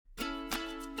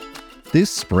This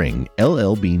spring,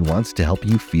 LL Bean wants to help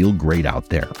you feel great out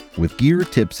there with gear,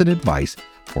 tips, and advice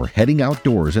for heading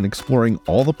outdoors and exploring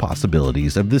all the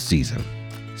possibilities of this season.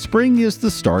 Spring is the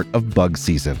start of bug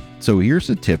season, so here's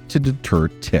a tip to deter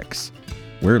ticks.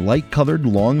 Wear light-colored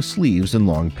long sleeves and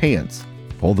long pants.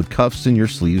 Pull the cuffs in your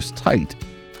sleeves tight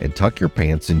and tuck your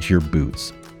pants into your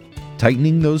boots.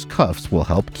 Tightening those cuffs will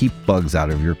help keep bugs out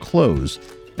of your clothes,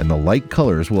 and the light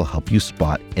colors will help you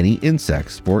spot any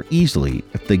insects more easily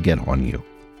if they get on you.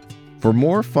 For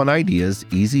more fun ideas,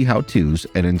 easy how-tos,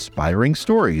 and inspiring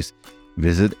stories,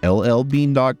 visit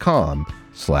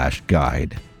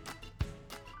llbean.com/guide.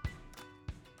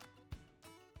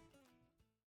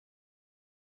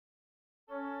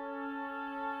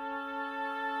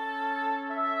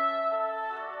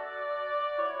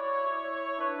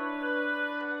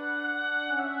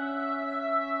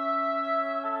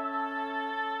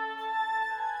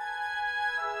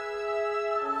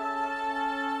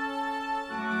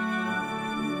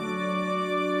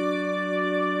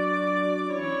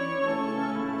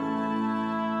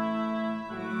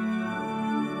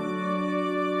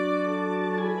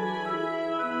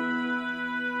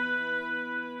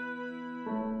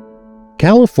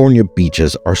 California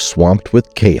beaches are swamped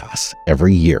with chaos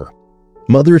every year.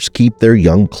 Mothers keep their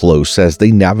young close as they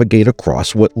navigate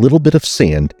across what little bit of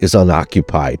sand is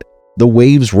unoccupied. The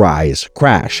waves rise,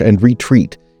 crash, and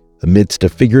retreat amidst a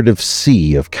figurative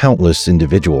sea of countless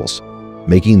individuals,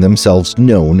 making themselves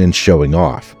known and showing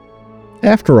off.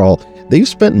 After all, they've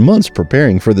spent months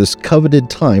preparing for this coveted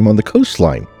time on the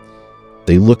coastline.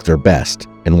 They look their best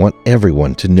and want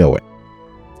everyone to know it.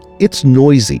 It's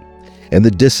noisy, and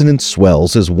the dissonance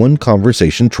swells as one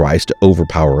conversation tries to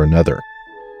overpower another.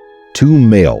 Two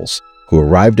males who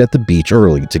arrived at the beach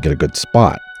early to get a good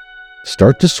spot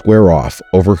start to square off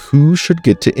over who should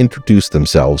get to introduce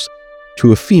themselves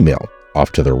to a female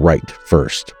off to their right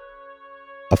first.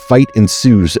 A fight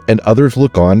ensues and others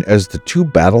look on as the two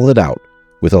battle it out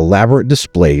with elaborate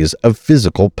displays of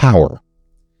physical power.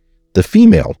 The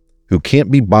female, who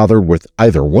can't be bothered with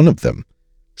either one of them,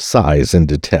 sighs in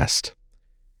detest.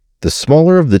 The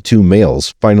smaller of the two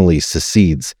males finally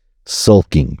secedes,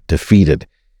 sulking, defeated,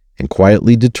 and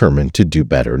quietly determined to do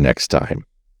better next time.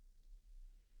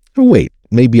 Oh, wait,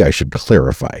 maybe I should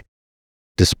clarify.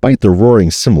 Despite the roaring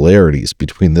similarities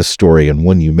between this story and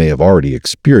one you may have already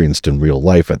experienced in real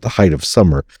life at the height of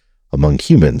summer among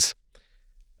humans,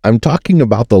 I'm talking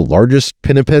about the largest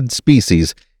pinniped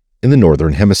species in the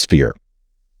Northern Hemisphere,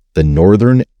 the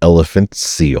northern elephant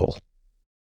seal.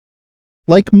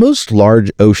 Like most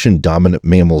large ocean-dominant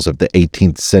mammals of the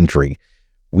 18th century,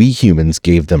 we humans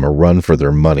gave them a run for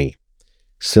their money.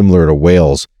 Similar to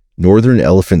whales, northern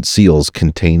elephant seals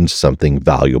contained something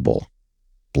valuable: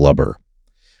 blubber.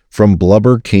 From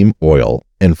blubber came oil,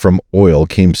 and from oil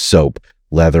came soap,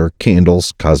 leather,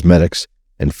 candles, cosmetics,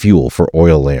 and fuel for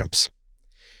oil lamps.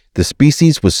 The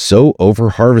species was so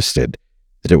over-harvested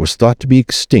that it was thought to be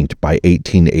extinct by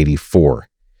 1884.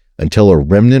 Until a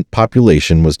remnant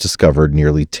population was discovered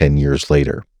nearly 10 years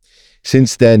later.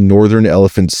 Since then, northern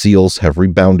elephant seals have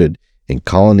rebounded and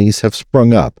colonies have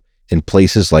sprung up in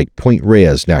places like Point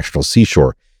Reyes National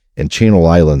Seashore and Channel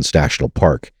Islands National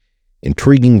Park,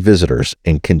 intriguing visitors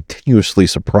and continuously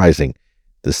surprising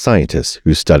the scientists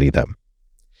who study them.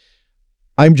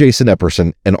 I'm Jason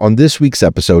Epperson, and on this week's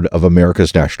episode of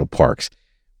America's National Parks,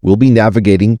 we'll be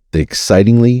navigating the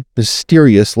excitingly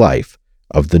mysterious life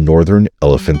of the northern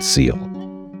elephant seal.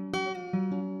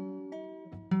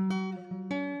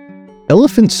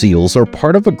 Elephant seals are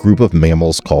part of a group of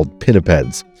mammals called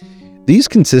pinnipeds. These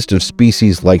consist of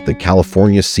species like the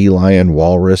California sea lion,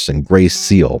 walrus, and gray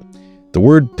seal. The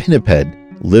word pinniped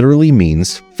literally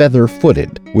means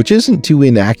feather-footed, which isn't too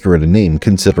inaccurate a name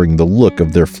considering the look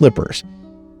of their flippers.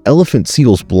 Elephant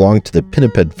seals belong to the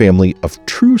pinniped family of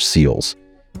true seals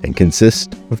and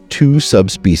consist of two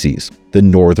subspecies, the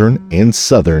northern and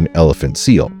southern elephant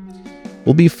seal.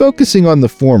 We'll be focusing on the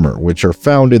former, which are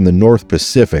found in the North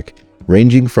Pacific,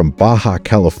 ranging from Baja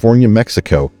California,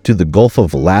 Mexico, to the Gulf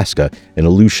of Alaska and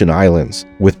Aleutian Islands,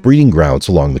 with breeding grounds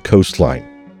along the coastline.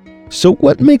 So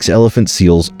what makes elephant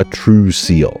seals a true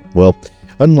seal? Well,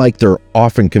 unlike their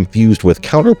often confused with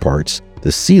counterparts,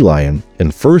 the sea lion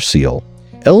and fur seal,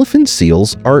 elephant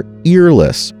seals are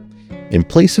earless. In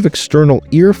place of external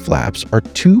ear flaps are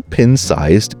two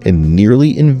pin-sized and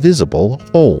nearly invisible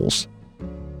holes.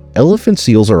 Elephant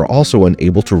seals are also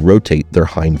unable to rotate their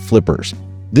hind flippers.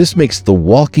 This makes the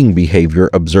walking behavior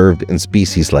observed in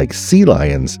species like sea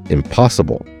lions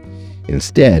impossible.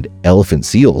 Instead, elephant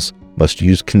seals must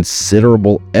use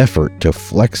considerable effort to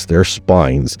flex their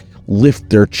spines, lift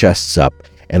their chests up,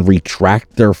 and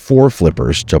retract their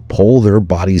foreflippers to pull their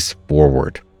bodies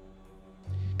forward.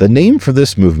 The name for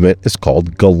this movement is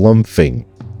called galumphing,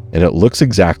 and it looks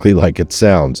exactly like it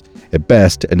sounds. At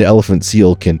best, an elephant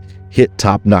seal can hit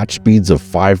top-notch speeds of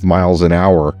 5 miles an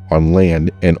hour on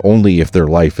land, and only if their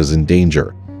life is in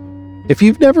danger. If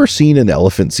you've never seen an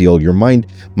elephant seal, your mind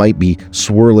might be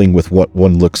swirling with what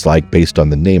one looks like based on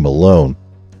the name alone.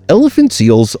 Elephant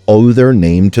seals owe their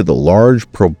name to the large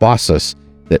proboscis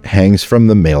that hangs from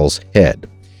the male's head.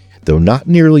 Though not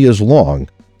nearly as long,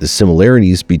 the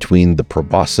similarities between the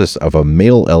proboscis of a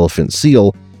male elephant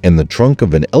seal and the trunk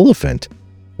of an elephant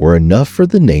were enough for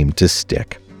the name to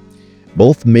stick.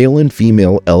 Both male and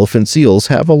female elephant seals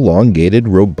have elongated,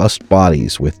 robust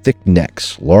bodies with thick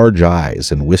necks, large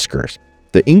eyes, and whiskers.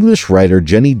 The English writer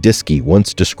Jenny Diskey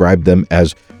once described them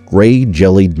as gray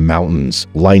jellied mountains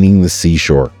lining the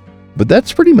seashore. But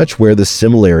that's pretty much where the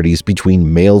similarities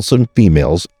between males and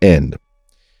females end.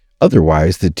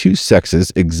 Otherwise, the two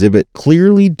sexes exhibit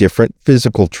clearly different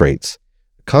physical traits,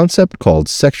 a concept called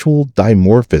sexual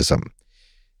dimorphism.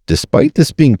 Despite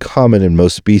this being common in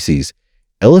most species,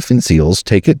 elephant seals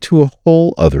take it to a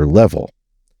whole other level.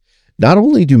 Not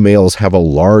only do males have a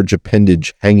large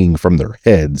appendage hanging from their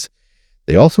heads,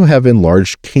 they also have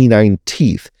enlarged canine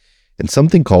teeth and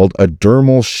something called a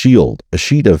dermal shield, a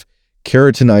sheet of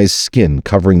keratinized skin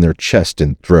covering their chest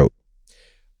and throat.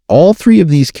 All three of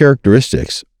these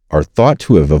characteristics are thought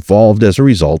to have evolved as a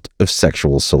result of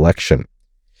sexual selection.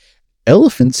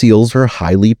 Elephant seals are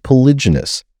highly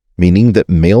polygynous, meaning that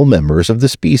male members of the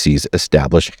species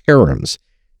establish harems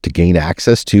to gain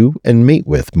access to and mate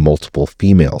with multiple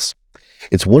females.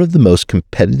 It's one of the most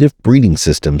competitive breeding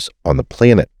systems on the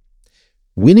planet.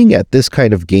 Winning at this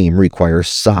kind of game requires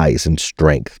size and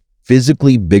strength.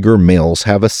 Physically bigger males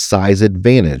have a size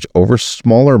advantage over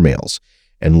smaller males,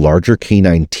 and larger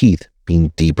canine teeth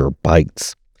mean deeper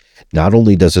bites. Not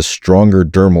only does a stronger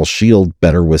dermal shield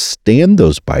better withstand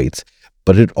those bites,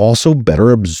 but it also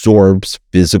better absorbs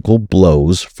physical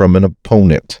blows from an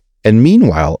opponent. And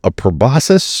meanwhile, a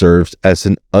proboscis serves as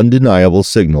an undeniable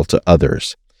signal to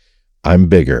others. I'm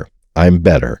bigger, I'm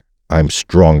better, I'm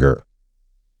stronger.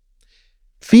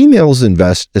 Females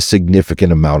invest a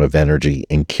significant amount of energy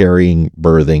in carrying,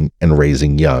 birthing, and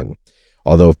raising young,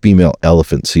 although female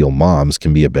elephant seal moms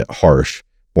can be a bit harsh.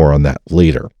 More on that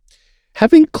later.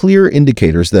 Having clear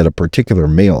indicators that a particular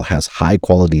male has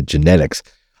high-quality genetics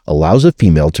allows a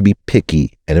female to be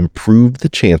picky and improve the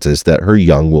chances that her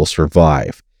young will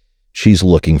survive. She's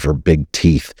looking for big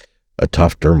teeth, a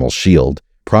tough dermal shield,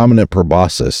 prominent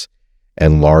proboscis,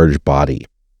 and large body.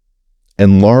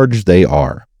 And large they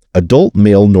are. Adult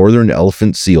male northern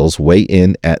elephant seals weigh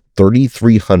in at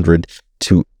 3,300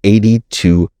 to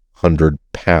 8,200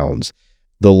 pounds.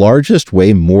 The largest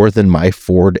weigh more than my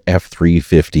Ford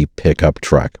F-350 pickup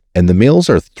truck, and the males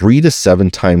are 3 to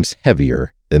 7 times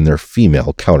heavier than their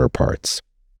female counterparts.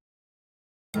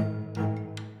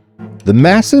 The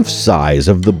massive size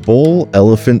of the bull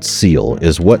elephant seal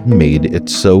is what made it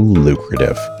so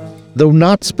lucrative. Though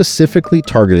not specifically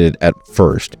targeted at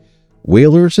first,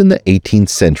 whalers in the 18th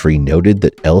century noted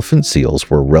that elephant seals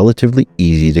were relatively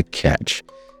easy to catch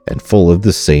and full of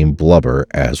the same blubber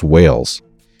as whales.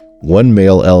 One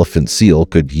male elephant seal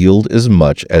could yield as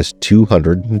much as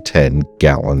 210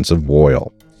 gallons of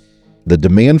oil. The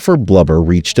demand for blubber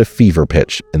reached a fever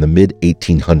pitch in the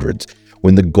mid-1800s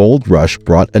when the gold rush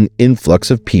brought an influx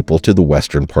of people to the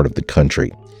western part of the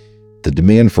country. The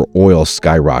demand for oil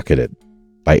skyrocketed.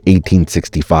 By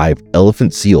 1865,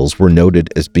 elephant seals were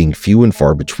noted as being few and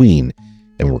far between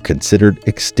and were considered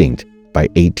extinct by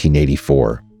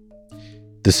 1884.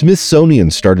 The Smithsonian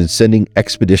started sending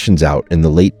expeditions out in the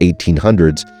late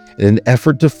 1800s in an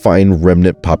effort to find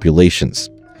remnant populations.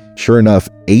 Sure enough,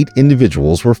 8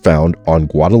 individuals were found on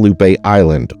Guadalupe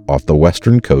Island off the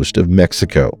western coast of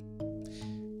Mexico.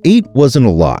 8 wasn't a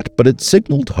lot, but it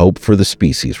signaled hope for the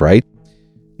species, right?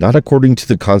 Not according to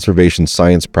the conservation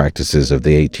science practices of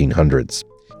the 1800s.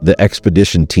 The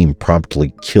expedition team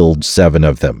promptly killed 7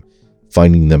 of them,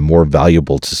 finding them more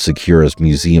valuable to secure as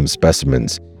museum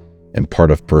specimens and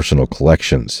part of personal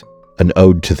collections, an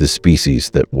ode to the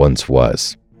species that once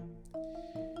was.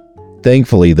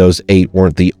 Thankfully, those 8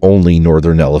 weren't the only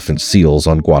northern elephant seals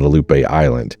on Guadalupe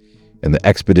Island, and the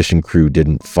expedition crew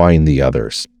didn't find the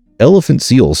others. Elephant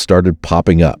seals started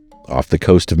popping up off the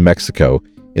coast of Mexico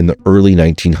in the early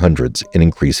 1900s in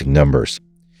increasing numbers.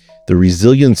 The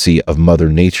resiliency of Mother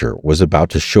Nature was about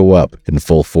to show up in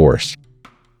full force.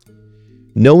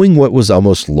 Knowing what was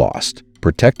almost lost,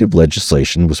 protective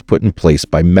legislation was put in place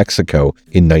by Mexico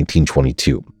in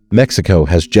 1922. Mexico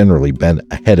has generally been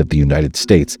ahead of the United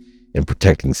States in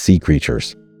protecting sea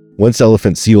creatures. Once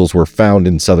elephant seals were found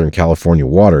in Southern California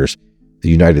waters, the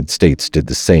United States did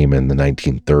the same in the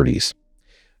 1930s.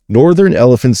 Northern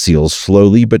elephant seals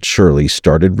slowly but surely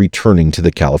started returning to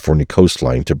the California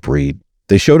coastline to breed.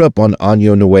 They showed up on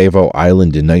Año Nuevo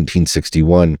Island in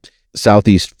 1961,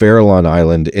 Southeast Farallon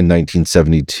Island in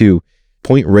 1972,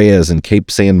 Point Reyes and Cape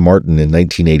San Martin in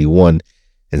 1981,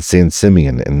 and San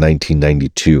Simeon in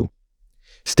 1992.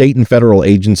 State and federal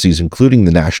agencies, including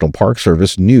the National Park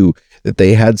Service, knew that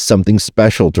they had something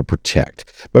special to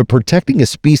protect. But protecting a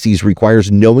species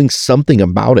requires knowing something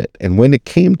about it. And when it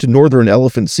came to northern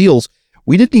elephant seals,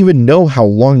 we didn't even know how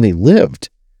long they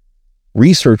lived.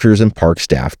 Researchers and park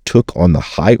staff took on the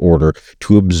high order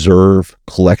to observe,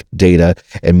 collect data,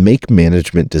 and make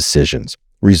management decisions,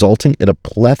 resulting in a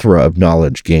plethora of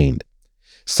knowledge gained.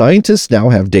 Scientists now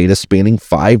have data spanning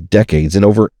 5 decades, and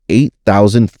over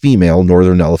 8,000 female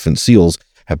northern elephant seals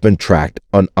have been tracked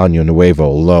on Año Nuevo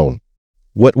alone.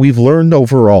 What we've learned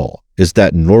overall is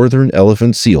that northern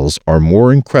elephant seals are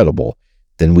more incredible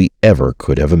than we ever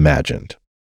could have imagined.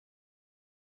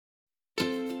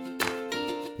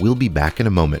 We'll be back in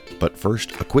a moment, but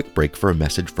first, a quick break for a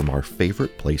message from our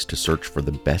favorite place to search for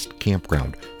the best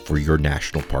campground for your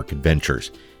national park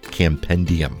adventures,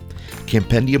 Campendium.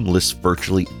 Campendium lists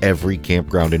virtually every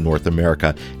campground in North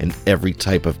America and every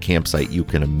type of campsite you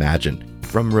can imagine,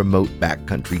 from remote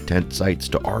backcountry tent sites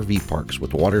to RV parks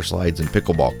with water slides and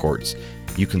pickleball courts.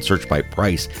 You can search by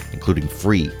price, including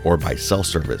free or by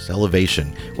self-service,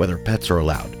 elevation, whether pets are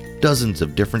allowed. Dozens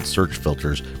of different search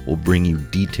filters will bring you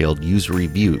detailed user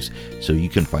reviews so you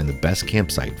can find the best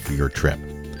campsite for your trip.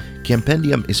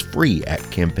 Campendium is free at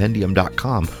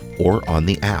campendium.com or on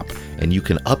the app, and you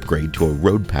can upgrade to a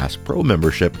Road Pass Pro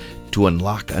membership to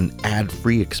unlock an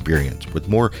ad-free experience with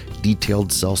more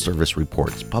detailed self-service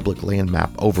reports, public land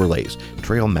map overlays,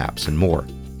 trail maps, and more.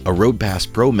 A Road Pass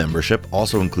Pro membership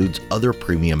also includes other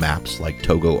premium apps like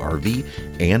Togo RV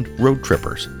and Road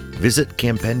Trippers. Visit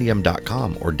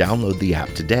campendium.com or download the app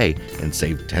today and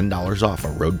save $10 off a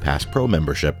Road Pass Pro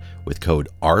membership with code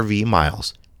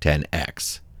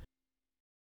RVMiles10X.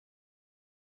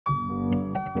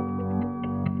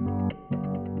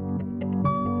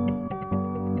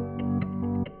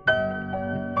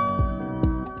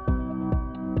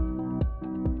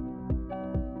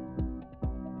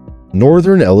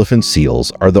 Northern elephant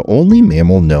seals are the only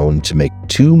mammal known to make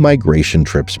 2 migration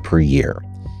trips per year,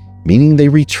 meaning they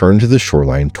return to the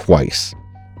shoreline twice,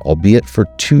 albeit for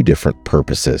 2 different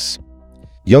purposes.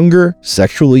 Younger,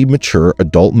 sexually mature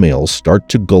adult males start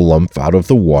to galump out of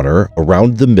the water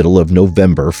around the middle of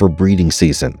November for breeding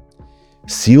season.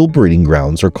 Seal breeding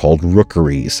grounds are called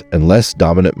rookeries, and less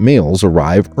dominant males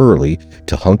arrive early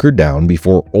to hunker down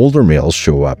before older males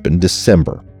show up in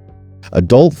December.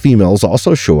 Adult females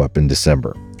also show up in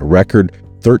December. A record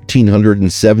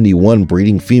 1,371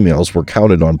 breeding females were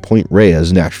counted on Point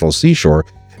Reyes National Seashore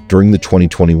during the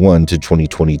 2021 to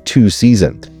 2022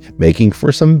 season, making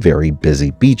for some very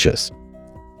busy beaches.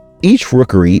 Each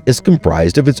rookery is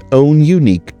comprised of its own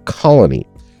unique colony,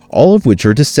 all of which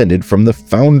are descended from the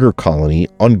founder colony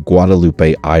on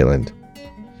Guadalupe Island.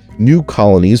 New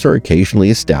colonies are occasionally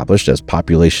established as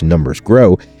population numbers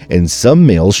grow, and some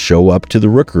males show up to the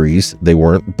rookeries they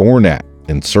weren't born at,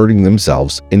 inserting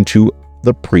themselves into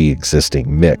the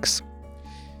pre-existing mix.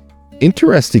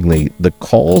 Interestingly, the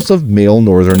calls of male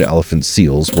northern elephant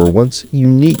seals were once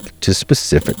unique to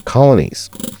specific colonies.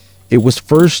 It was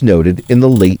first noted in the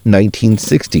late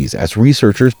 1960s as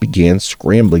researchers began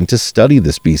scrambling to study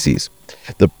the species.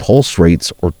 The pulse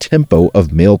rates or tempo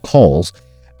of male calls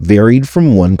varied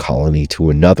from one colony to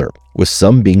another, with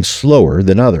some being slower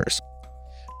than others.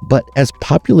 But as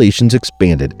populations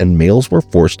expanded and males were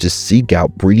forced to seek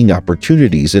out breeding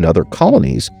opportunities in other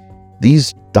colonies,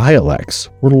 these dialects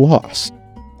were lost.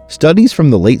 Studies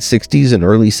from the late 60s and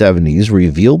early 70s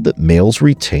revealed that males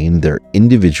retained their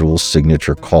individual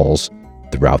signature calls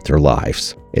throughout their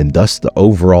lives, and thus the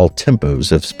overall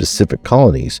tempos of specific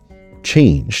colonies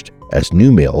changed as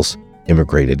new males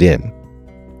immigrated in.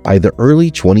 By the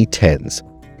early 2010s,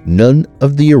 none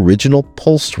of the original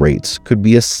pulse rates could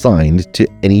be assigned to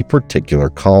any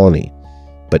particular colony,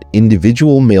 but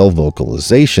individual male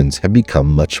vocalizations have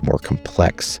become much more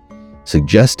complex,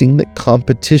 suggesting that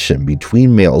competition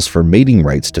between males for mating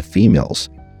rights to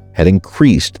females had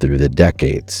increased through the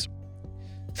decades.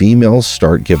 Females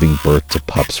start giving birth to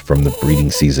pups from the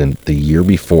breeding season the year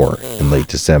before in late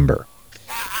December.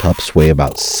 Pups weigh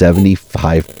about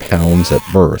 75 pounds at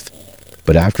birth,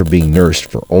 but after being nursed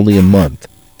for only a month,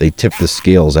 they tip the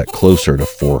scales at closer to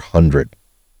 400.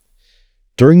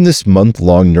 During this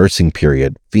month-long nursing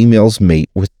period, females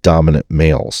mate with dominant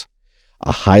males.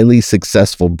 A highly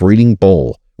successful breeding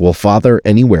bull will father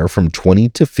anywhere from 20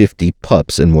 to 50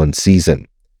 pups in one season.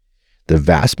 The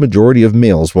vast majority of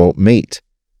males won't mate,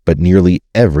 but nearly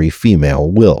every female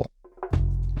will.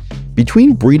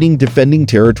 Between breeding, defending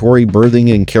territory,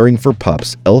 birthing, and caring for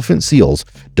pups, elephant seals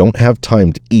don't have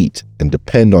time to eat and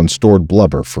depend on stored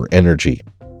blubber for energy.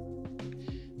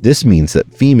 This means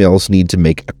that females need to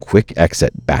make a quick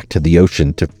exit back to the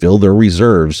ocean to fill their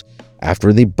reserves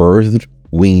after they birthed,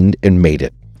 weaned, and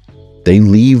mated. They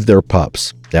leave their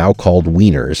pups, now called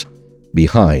weaners,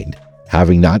 behind,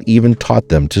 having not even taught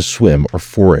them to swim or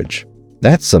forage.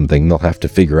 That's something they'll have to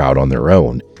figure out on their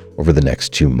own over the next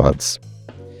 2 months.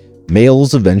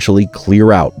 Males eventually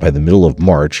clear out by the middle of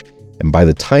March, and by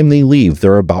the time they leave,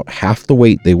 they're about half the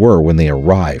weight they were when they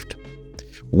arrived.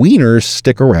 Weaners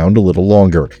stick around a little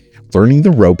longer, learning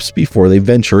the ropes before they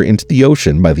venture into the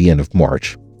ocean by the end of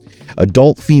March.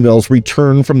 Adult females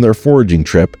return from their foraging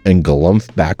trip and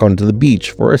galumph back onto the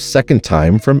beach for a second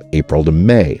time from April to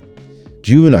May.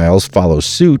 Juveniles follow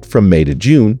suit from May to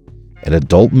June, and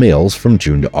adult males from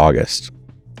June to August.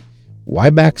 Why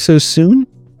back so soon?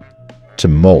 To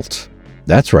molt.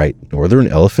 That's right, northern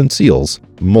elephant seals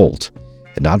molt.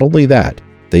 And not only that,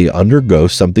 they undergo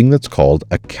something that's called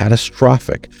a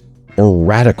catastrophic or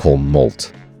radical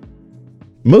molt.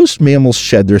 Most mammals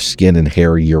shed their skin and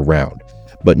hair year-round,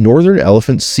 but northern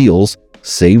elephant seals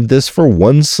save this for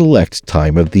one select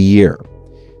time of the year.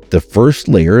 The first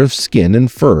layer of skin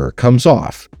and fur comes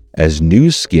off as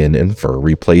new skin and fur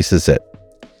replaces it.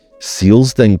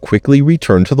 Seals then quickly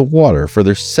return to the water for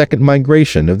their second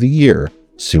migration of the year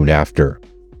soon after.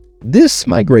 This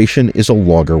migration is a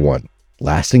longer one,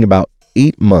 lasting about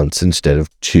 8 months instead of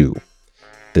 2.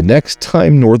 The next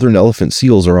time northern elephant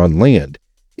seals are on land,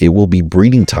 it will be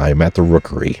breeding time at the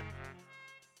rookery.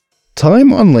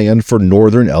 Time on land for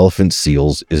northern elephant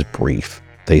seals is brief.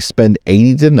 They spend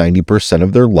 80 to 90%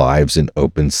 of their lives in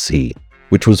open sea,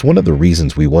 which was one of the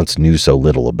reasons we once knew so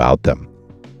little about them.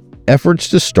 Efforts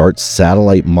to start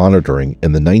satellite monitoring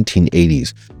in the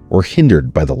 1980s were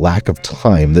hindered by the lack of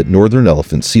time that northern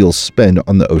elephant seals spend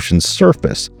on the ocean's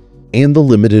surface and the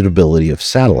limited ability of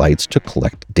satellites to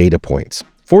collect data points.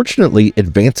 Fortunately,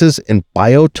 advances in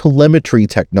biotelemetry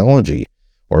technology,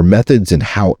 or methods in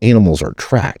how animals are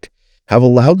tracked, have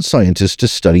allowed scientists to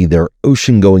study their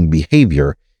ocean-going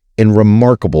behavior in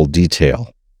remarkable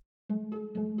detail.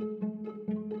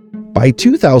 By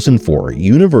 2004,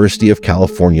 University of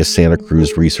California, Santa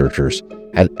Cruz researchers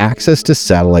had access to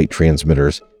satellite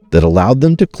transmitters that allowed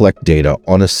them to collect data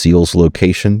on a seal's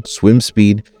location, swim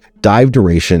speed, dive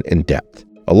duration, and depth,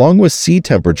 along with sea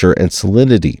temperature and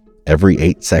salinity every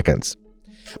 8 seconds.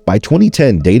 By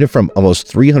 2010, data from almost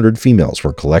 300 females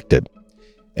were collected.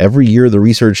 Every year, the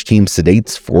research team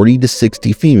sedates 40 to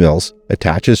 60 females,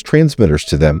 attaches transmitters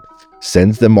to them,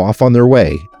 sends them off on their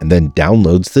way, and then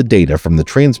downloads the data from the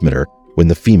transmitter when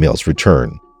the females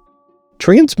return.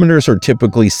 Transmitters are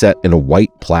typically set in a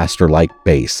white plaster-like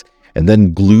base and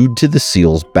then glued to the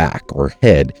seal's back or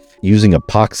head using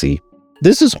epoxy.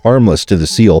 This is harmless to the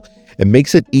seal and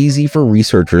makes it easy for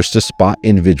researchers to spot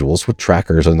individuals with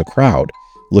trackers in the crowd,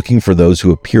 looking for those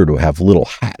who appear to have little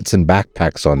hats and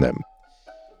backpacks on them.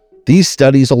 These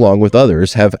studies, along with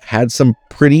others, have had some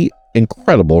pretty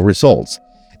incredible results,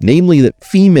 namely that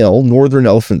female northern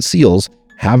elephant seals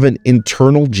have an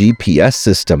internal GPS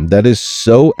system that is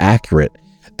so accurate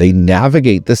they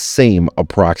navigate the same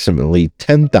approximately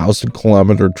 10,000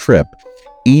 kilometer trip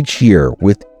each year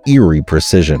with eerie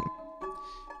precision.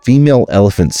 Female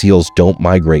elephant seals don't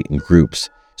migrate in groups,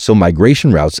 so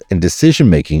migration routes and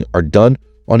decision-making are done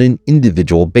on an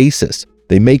individual basis.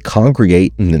 They may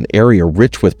congregate in an area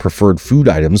rich with preferred food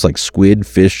items like squid,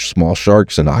 fish, small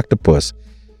sharks, and octopus,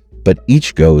 but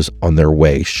each goes on their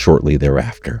way shortly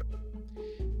thereafter.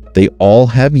 They all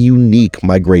have unique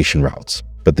migration routes,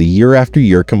 but the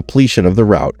year-after-year completion of the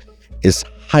route is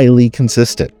highly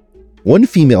consistent. One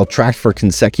female tracked for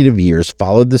consecutive years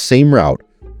followed the same route,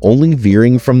 only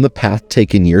veering from the path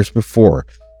taken years before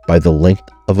by the length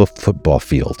of a football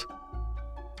field.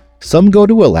 Some go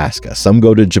to Alaska, some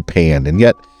go to Japan, and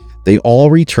yet they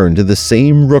all return to the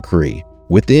same rookery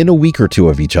within a week or two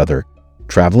of each other,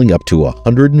 traveling up to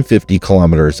 150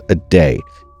 kilometers a day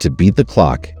to beat the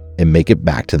clock and make it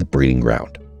back to the breeding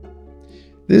ground.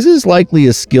 This is likely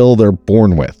a skill they're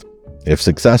born with. If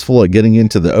successful at getting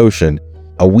into the ocean,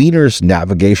 a weaner's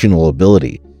navigational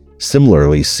ability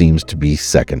similarly seems to be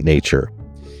second nature.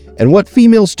 And what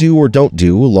females do or don't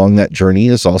do along that journey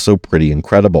is also pretty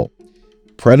incredible.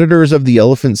 Predators of the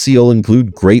elephant seal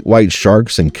include great white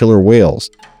sharks and killer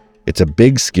whales. It's a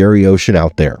big, scary ocean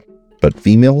out there, but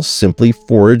females simply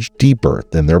forage deeper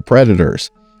than their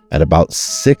predators, at about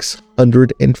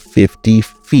 650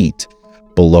 feet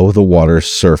below the water's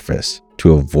surface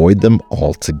to avoid them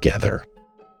altogether.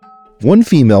 One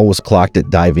female was clocked at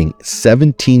diving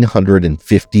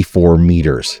 1,754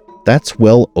 meters. That's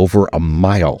well over a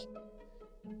mile.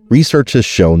 Research has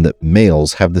shown that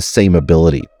males have the same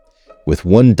ability, with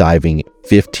one diving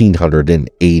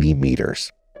 1,580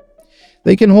 meters.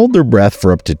 They can hold their breath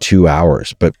for up to 2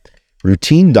 hours, but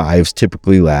routine dives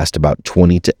typically last about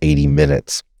 20 to 80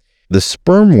 minutes. The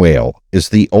sperm whale is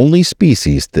the only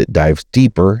species that dives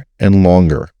deeper and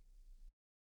longer.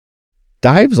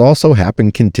 Dives also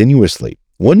happen continuously.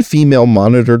 One female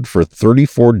monitored for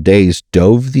 34 days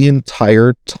dove the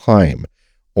entire time,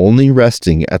 only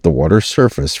resting at the water's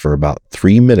surface for about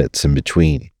 3 minutes in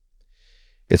between.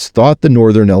 It's thought the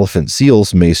northern elephant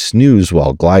seals may snooze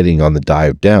while gliding on the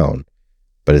dive down,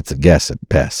 but it's a guess at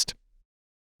best.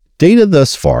 Data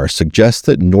thus far suggests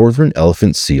that northern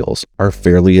elephant seals are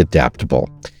fairly adaptable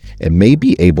and may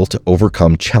be able to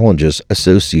overcome challenges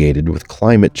associated with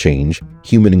climate change,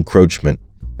 human encroachment,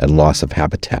 and loss of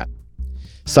habitat.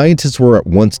 Scientists were at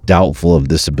once doubtful of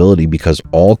this ability because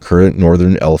all current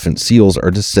northern elephant seals are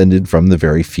descended from the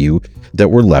very few that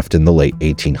were left in the late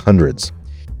 1800s.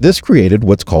 This created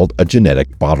what's called a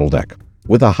genetic bottleneck.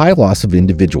 With a high loss of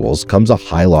individuals comes a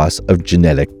high loss of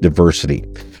genetic diversity,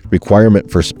 requirement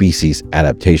for species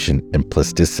adaptation and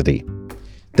plasticity.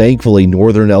 Thankfully,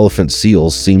 northern elephant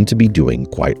seals seem to be doing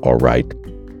quite all right.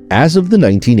 As of the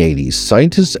 1980s,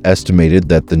 scientists estimated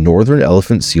that the northern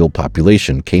elephant seal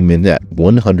population came in at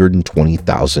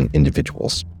 120,000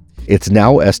 individuals. It's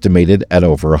now estimated at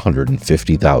over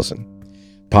 150,000.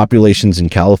 Populations in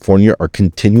California are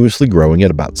continuously growing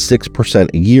at about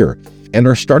 6% a year and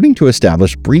are starting to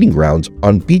establish breeding grounds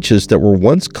on beaches that were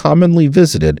once commonly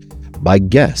visited by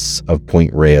guests of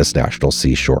Point Reyes National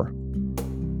Seashore.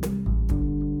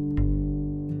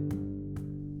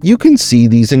 You can see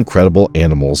these incredible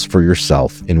animals for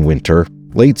yourself in winter,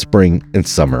 late spring, and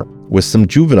summer, with some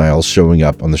juveniles showing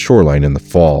up on the shoreline in the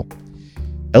fall.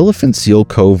 Elephant Seal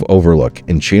Cove Overlook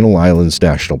in Channel Islands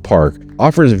National Park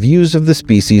offers views of the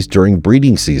species during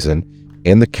breeding season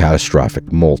and the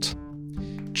catastrophic molt.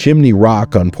 Chimney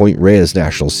Rock on Point Reyes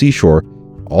National Seashore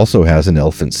also has an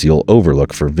elephant seal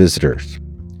overlook for visitors.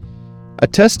 A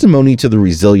testimony to the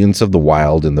resilience of the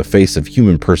wild in the face of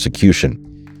human persecution,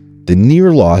 the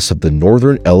near loss of the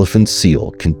northern elephant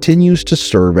seal continues to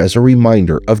serve as a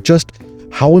reminder of just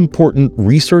how important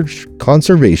research,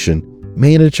 conservation,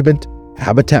 management,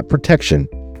 habitat protection,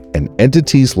 and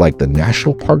entities like the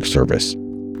National Park Service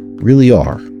really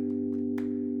are.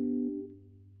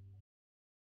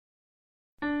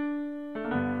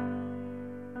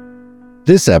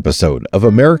 This episode of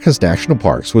America's National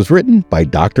Parks was written by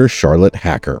Dr. Charlotte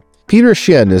Hacker. Peter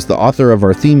Shen is the author of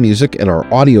our theme music and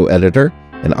our audio editor,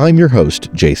 and I'm your host,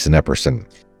 Jason Epperson.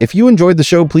 If you enjoyed the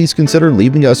show, please consider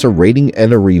leaving us a rating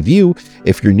and a review.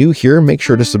 If you're new here, make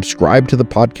sure to subscribe to the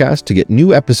podcast to get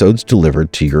new episodes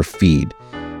delivered to your feed.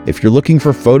 If you're looking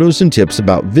for photos and tips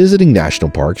about visiting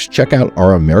national parks, check out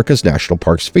our America's National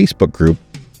Parks Facebook group.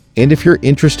 And if you're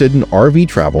interested in RV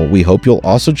travel, we hope you'll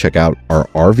also check out our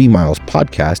RV Miles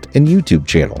podcast and YouTube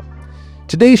channel.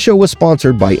 Today's show was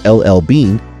sponsored by LL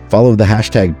Bean. Follow the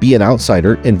hashtag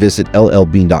 #BeAnOutsider and visit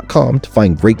llbean.com to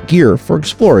find great gear for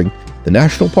exploring the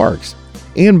national parks.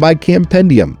 And by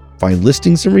Campendium. Find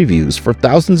listings and reviews for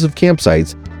thousands of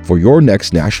campsites for your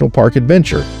next national park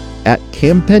adventure at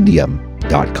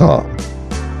campendium.com.